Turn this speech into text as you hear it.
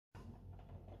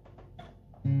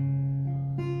In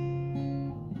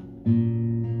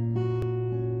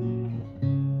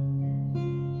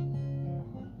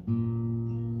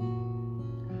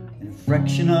a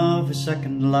fraction of a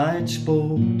second, light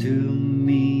spoke to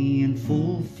me in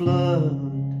full flood.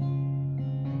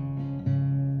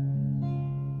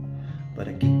 But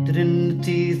I kicked it in the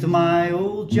teeth of my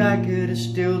old jacket, is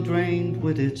still drained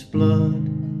with its blood.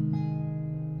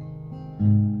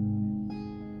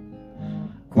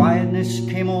 Quietness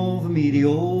came over me, the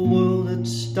old world had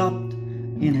stopped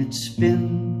in its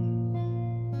spin.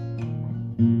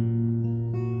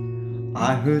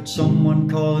 I heard someone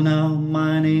calling out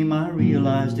my name, I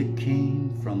realized it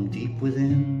came from deep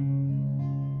within.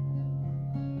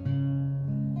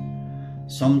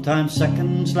 Sometimes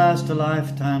seconds last a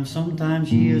lifetime,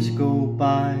 sometimes years go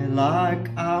by like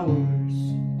hours.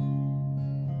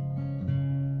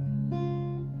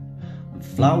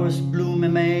 Flowers bloom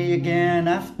in May again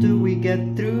after we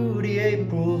get through the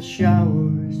April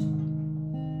showers.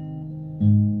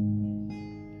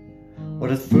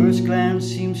 What at first glance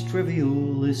seems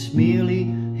trivial is merely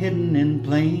hidden in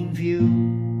plain view,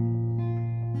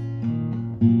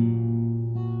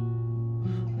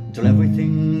 till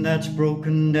everything that's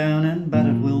broken down and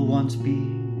battered will once be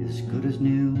as good as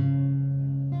new.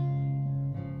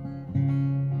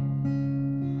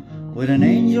 With an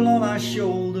angel on our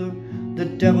shoulder, the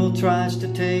devil tries to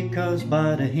take us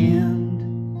by the hand,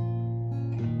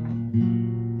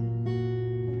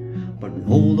 but we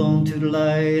hold on to the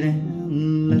light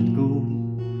and let go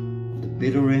of the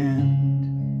bitter end.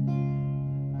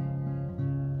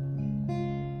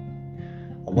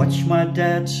 I watch my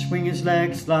dad swing his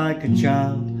legs like a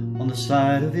child on the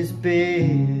side of his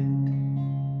bed,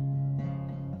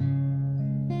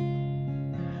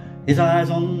 his eyes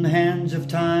on the hands of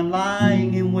time,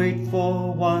 lying in wait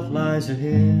for what lies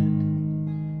ahead.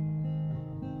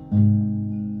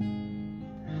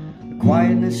 The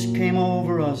quietness came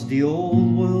over us, the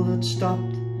old world had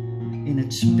stopped in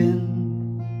its spin.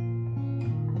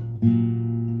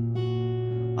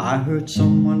 I heard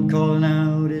someone calling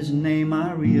out his name,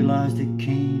 I realized it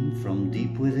came from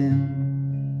deep within.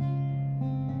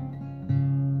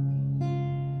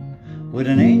 With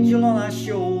an angel on our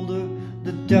shoulder,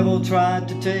 the devil tried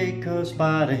to take us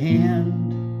by the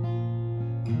hand.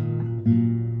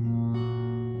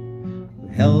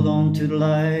 We held on to the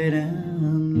light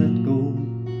and let go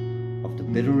of the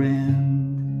bitter end.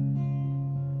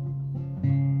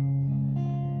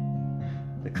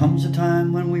 There comes a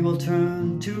time when we will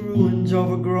turn to ruins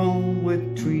overgrown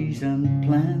with trees and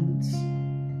plants,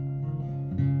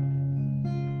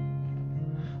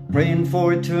 praying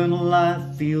for eternal life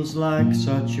feels like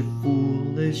such a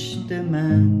foolish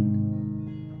demand.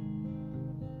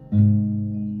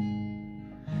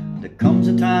 There comes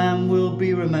a time we'll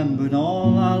be remembered,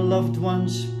 all our loved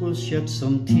ones will shed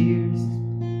some tears.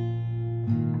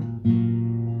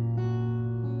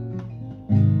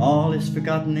 All is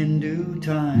forgotten in due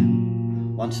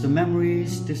time, once the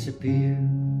memories disappear.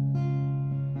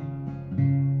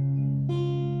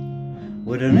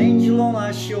 With an angel on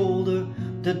our shoulder,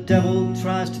 the devil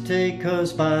tries to take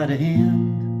us by the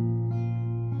hand.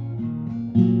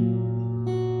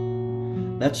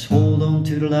 Let's hold on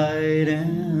to the light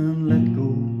and let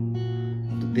go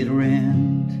of the bitter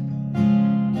end.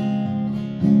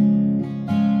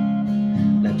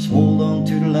 Let's hold on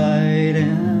to the light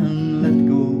and let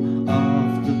go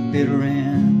of the bitter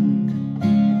end.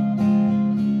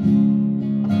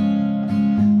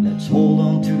 Let's hold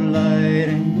on to the light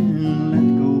and let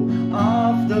go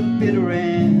of the bitter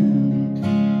end.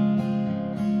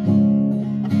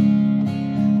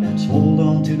 Let's hold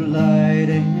on to the light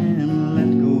and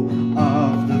let go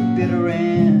of the bitter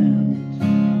end.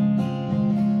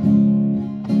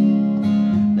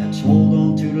 Let's hold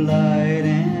on to the light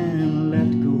and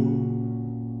let go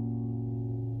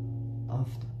of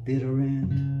the bitter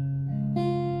end.